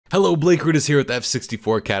Hello, Blake Rudis here with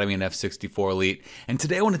F64 Academy and F64 Elite, and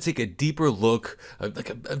today I want to take a deeper look,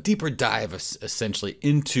 a deeper dive essentially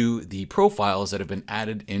into the profiles that have been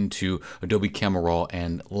added into Adobe Camera Raw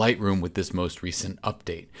and Lightroom with this most recent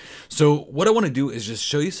update. So what I want to do is just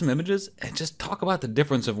show you some images and just talk about the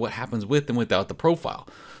difference of what happens with and without the profile.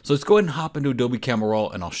 So let's go ahead and hop into Adobe Camera Raw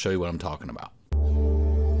and I'll show you what I'm talking about.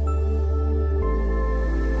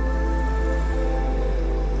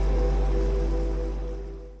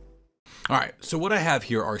 All right, so what I have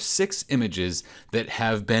here are 6 images that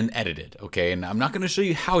have been edited, okay? And I'm not gonna show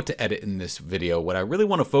you how to edit in this video. What I really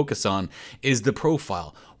wanna focus on is the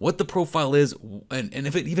profile, what the profile is, and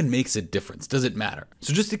if it even makes a difference. Does it matter?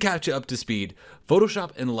 So just to catch you up to speed,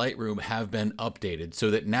 Photoshop and Lightroom have been updated so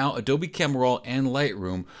that now Adobe Camera Raw and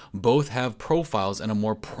Lightroom both have profiles in a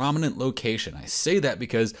more prominent location. I say that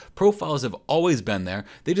because profiles have always been there,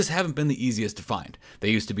 they just haven't been the easiest to find.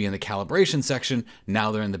 They used to be in the calibration section,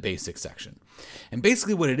 now they're in the basics section. And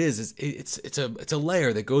basically what it is it's a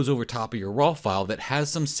layer that goes over top of your raw file that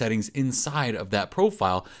has some settings inside of that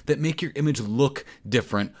profile that make your image look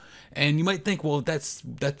different. And you might think, well, that's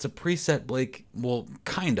a preset, Blake. Well,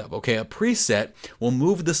 kind of, okay? A preset will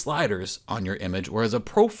move the sliders on your image, whereas a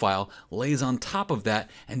profile lays on top of that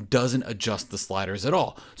and doesn't adjust the sliders at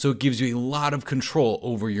all. So it gives you a lot of control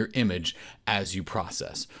over your image as you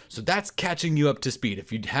process. So that's catching you up to speed.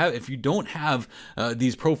 If you don't have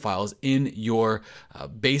these profiles in your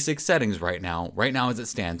basic settings right now as it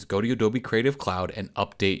stands, go to Adobe Creative Cloud and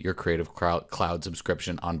update your Creative Cloud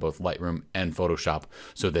subscription on both Lightroom and Photoshop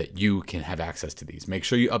so that you can have access to these. Make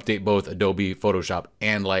sure you update both Adobe, Photoshop,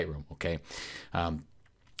 and Lightroom, okay?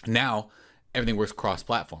 Now, everything works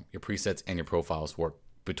cross-platform. Your presets and your profiles work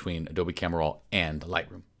between Adobe Camera Raw and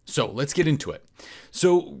Lightroom. So let's get into it.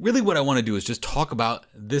 So really what I want to do is just talk about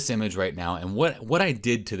this image right now and what I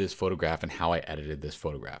did to this photograph and how I edited this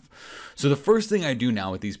photograph. So the first thing I do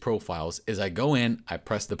now with these profiles is I go in, I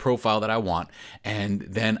press the profile that I want, and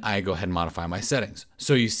then I go ahead and modify my settings.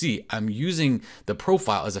 So you see, I'm using the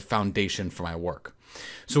profile as a foundation for my work.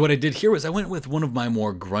 So what I did here was I went with one of my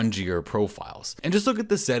more grungier profiles and just look at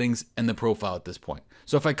the settings and the profile at this point.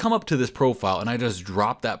 So if I come up to this profile and I just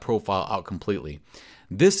drop that profile out completely,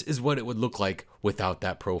 this is what it would look like without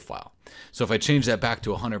that profile. So if I change that back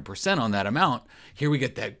to 100% on that amount, here we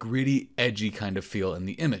get that gritty, edgy kind of feel in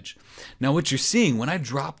the image. Now what you're seeing when I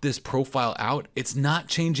drop this profile out, it's not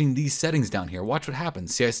changing these settings down here. Watch what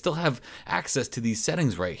happens. See, I still have access to these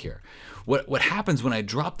settings right here. What happens when I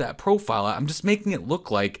drop that profile out, I'm just making it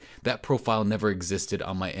look like that profile never existed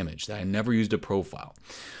on my image, that I never used a profile.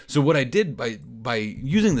 So what I did by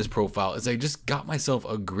using this profile is I just got myself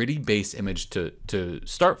a gritty base image to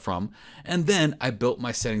start from, and then I built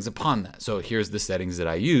my settings upon that. So here's the settings that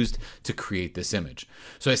I used to create this image.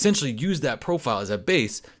 So I essentially used that profile as a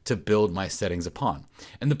base to build my settings upon.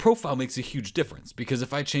 And the profile makes a huge difference because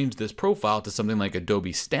if I change this profile to something like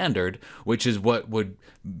Adobe Standard, which is what would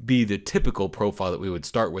be the typical profile that we would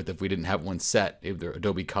start with if we didn't have one set, either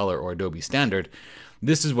Adobe Color or Adobe Standard,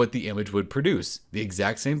 this is what the image would produce. The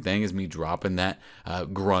exact same thing as me dropping that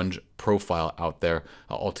grunge profile out there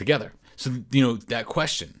altogether. So, you know, that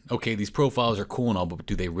question, okay, these profiles are cool and all, but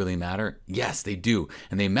do they really matter? Yes, they do.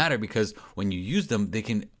 And they matter because when you use them, they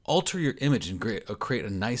can alter your image and create a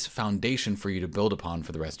nice foundation for you to build upon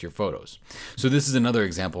for the rest of your photos. So this is another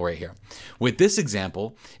example right here. With this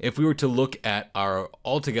example, if we were to look at our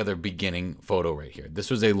altogether beginning photo right here, this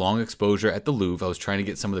was a long exposure at the Louvre. I was trying to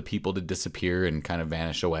get some of the people to disappear and kind of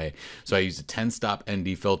vanish away. So I used a 10-stop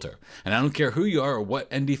ND filter. And I don't care who you are or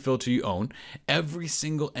what ND filter you own, every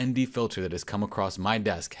single ND filter that has come across my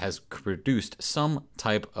desk has produced some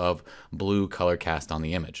type of blue color cast on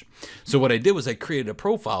the image. So what I did was I created a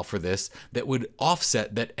profile for this that would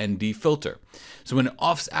offset that ND filter. So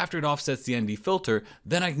after it offsets the ND filter,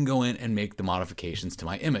 then I can go in and make the modifications to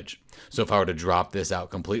my image. So if I were to drop this out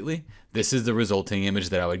completely, this is the resulting image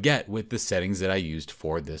that I would get with the settings that I used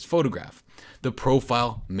for this photograph. The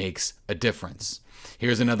profile makes a difference.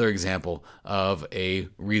 Here's another example of a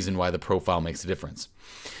reason why the profile makes a difference.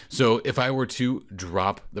 So if I were to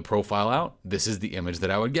drop the profile out, this is the image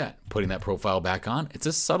that I would get. Putting that profile back on, it's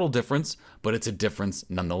a subtle difference, but it's a difference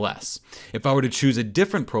nonetheless. If I were to choose a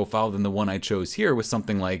different profile than the one I chose here with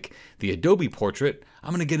something like the Adobe portrait,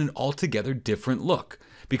 I'm going to get an altogether different look.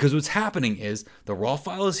 Because what's happening is the raw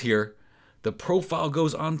file is here, the profile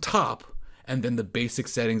goes on top, and then the basic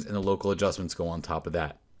settings and the local adjustments go on top of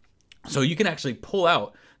that. So you can actually pull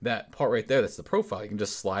out that part right there, that's the profile. You can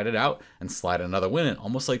just slide it out and slide another one in,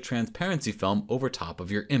 almost like transparency film over top of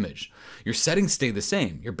your image. Your settings stay the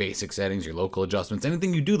same. Your basic settings, your local adjustments,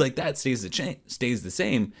 anything you do like that stays the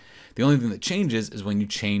same. The only thing that changes is when you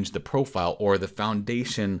change the profile or the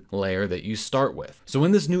foundation layer that you start with. So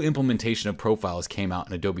when this new implementation of profiles came out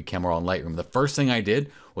in Adobe Camera Raw and Lightroom, the first thing I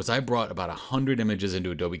did was I brought about 100 images into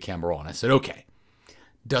Adobe Camera Raw and I said, okay,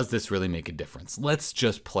 does this really make a difference? Let's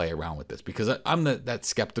just play around with this, because I'm that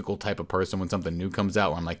skeptical type of person when something new comes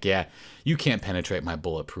out where I'm like, yeah, you can't penetrate my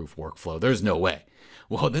bulletproof workflow. There's no way.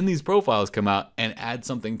 Well, then these profiles come out and add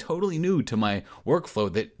something totally new to my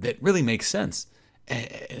workflow that really makes sense. And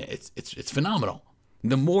it's phenomenal.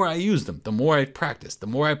 The more I used them, the more I practiced, the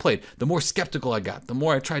more I played, the more skeptical I got, the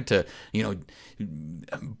more I tried to,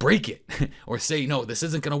 break it or say, no, this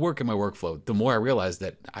isn't going to work in my workflow. The more I realized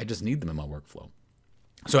that I just need them in my workflow.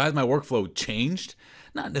 So as my workflow changed,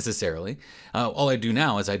 not necessarily, all I do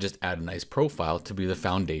now is I just add a nice profile to be the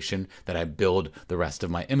foundation that I build the rest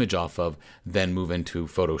of my image off of, then move into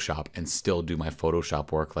Photoshop and still do my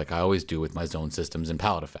Photoshop work like I always do with my zone systems and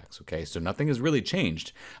palette effects, okay? So nothing has really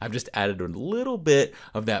changed. I've just added a little bit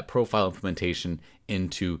of that profile implementation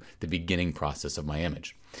into the beginning process of my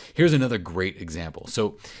image. Here's another great example.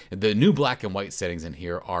 So the new black and white settings in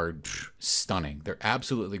here are stunning. They're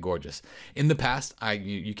absolutely gorgeous. In the past,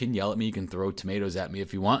 you can yell at me, you can throw tomatoes at me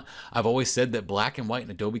if you want. I've always said that black and white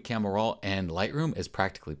in Adobe Camera Raw and Lightroom is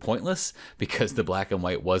practically pointless because the black and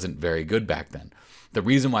white wasn't very good back then. The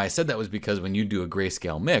reason why I said that was because when you do a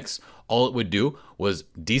grayscale mix, all it would do was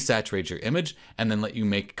desaturate your image and then let you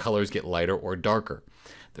make colors get lighter or darker.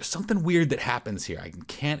 There's something weird that happens here. I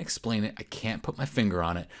can't explain it. I can't put my finger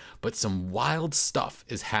on it, but some wild stuff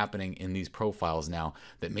is happening in these profiles now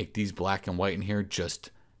that make these black and white in here just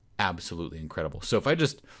absolutely incredible. So if I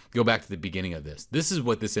just go back to the beginning of this is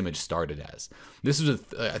what this image started as. This was,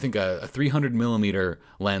 I think, a 300 millimeter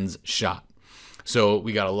lens shot. So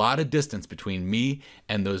we got a lot of distance between me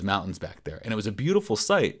and those mountains back there. And it was a beautiful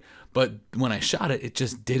sight, but when I shot it, it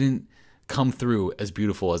just didn't come through as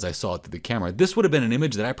beautiful as I saw it through the camera. This would have been an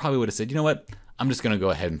image that I probably would have said, you know what, I'm just going to go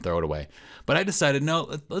ahead and throw it away. But I decided,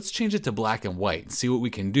 no, let's change it to black and white and see what we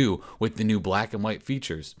can do with the new black and white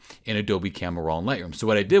features in Adobe Camera Raw and Lightroom. So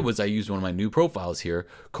what I did was I used one of my new profiles here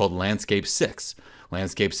called Landscape 6.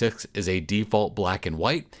 Landscape 6 is a default black and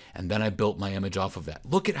white, and then I built my image off of that.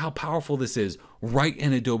 Look at how powerful this is right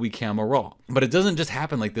in Adobe Camera Raw. But it doesn't just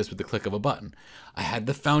happen like this with the click of a button. I had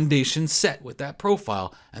the foundation set with that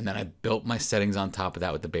profile, and then I built my settings on top of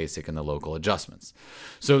that with the basic and the local adjustments.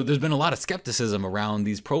 So there's been a lot of skepticism around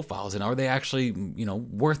these profiles, and are they actually,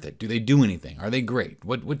 worth it? Do they do anything? Are they great?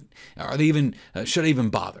 What are they even? Should I even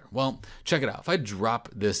bother? Well, check it out. If I drop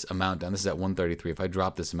this amount down, this is at 133. If I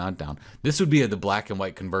drop this amount down, this would be the black and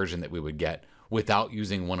white conversion that we would get without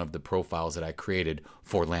using one of the profiles that I created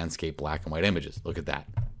for landscape black and white images. Look at that.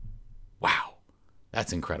 Wow.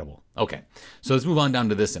 That's incredible. Okay, so let's move on down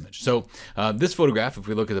to this image. So this photograph, if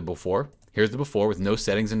we look at the before, here's the before with no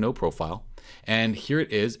settings and no profile. And here it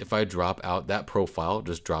is if I drop out that profile,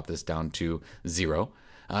 just drop this down to 0.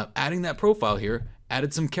 Adding that profile here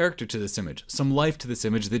added some character to this image, some life to this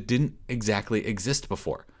image that didn't exactly exist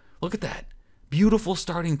before. Look at that. Beautiful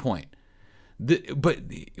starting point. But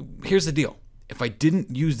here's the deal. If I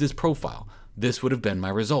didn't use this profile, this would have been my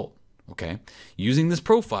result, okay? Using this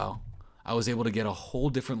profile, I was able to get a whole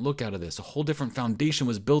different look out of this. A whole different foundation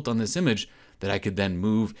was built on this image that I could then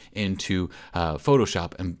move into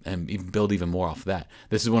Photoshop and even build even more off of that.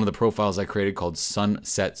 This is one of the profiles I created called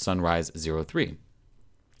Sunset Sunrise 03.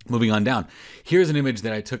 Moving on down, here's an image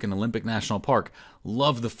that I took in Olympic National Park.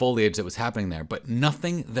 Love the foliage that was happening there, but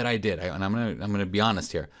nothing that I did, and I'm gonna be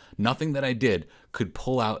honest here, nothing that I did could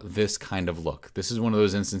pull out this kind of look. This is one of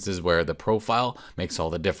those instances where the profile makes all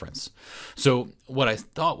the difference. So what I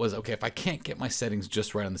thought was, okay, if I can't get my settings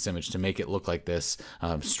just right on this image to make it look like this,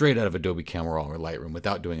 straight out of Adobe Camera Raw or Lightroom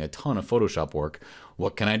without doing a ton of Photoshop work,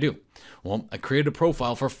 what can I do? Well, I created a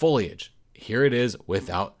profile for foliage. Here it is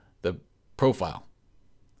without the profile.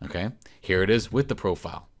 Okay, here it is with the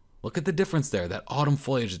profile. Look at the difference there. That autumn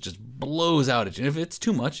foliage that just blows out at you. And if it's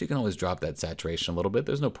too much, you can always drop that saturation a little bit.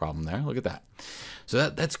 There's no problem there. Look at that. So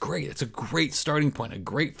that's great. It's a great starting point, a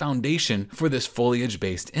great foundation for this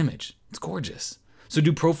foliage-based image. It's gorgeous. So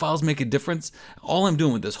do profiles make a difference? All I'm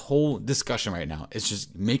doing with this whole discussion right now is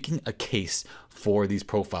just making a case for these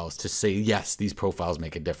profiles to say, yes, these profiles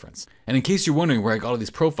make a difference. And in case you're wondering where I got all these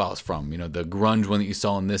profiles from, the grunge one that you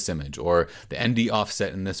saw in this image, or the ND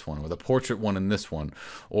offset in this one, or the portrait one in this one,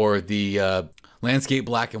 or the landscape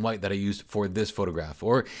black and white that I used for this photograph,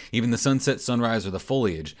 or even the sunset sunrise or the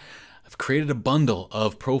foliage. I've created a bundle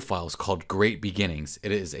of profiles called Great Beginnings.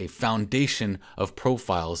 It is a foundation of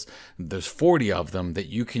profiles. There's 40 of them that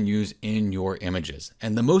you can use in your images.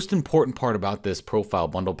 And the most important part about this profile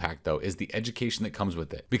bundle pack, though, is the education that comes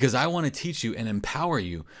with it. Because I want to teach you and empower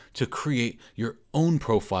you to create your own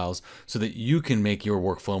profiles so that you can make your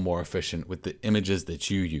workflow more efficient with the images that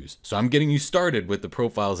you use. So I'm getting you started with the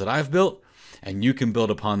profiles that I've built, and you can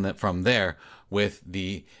build upon that from there with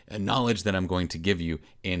the knowledge that I'm going to give you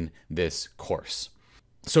in this course.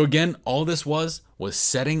 So again, all this was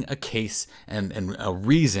setting a case and a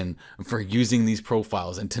reason for using these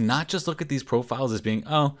profiles, and to not just look at these profiles as being,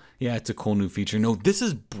 oh yeah, it's a cool new feature. No, this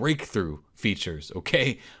is breakthrough features,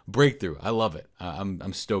 okay? Breakthrough. I love it.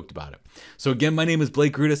 I'm stoked about it. So again, my name is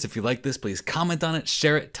Blake Grudas. If you like this, please comment on it,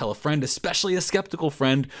 share it, tell a friend, especially a skeptical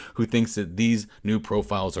friend who thinks that these new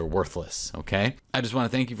profiles are worthless, okay? I just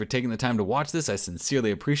want to thank you for taking the time to watch this. I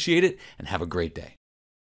sincerely appreciate it, and have a great day.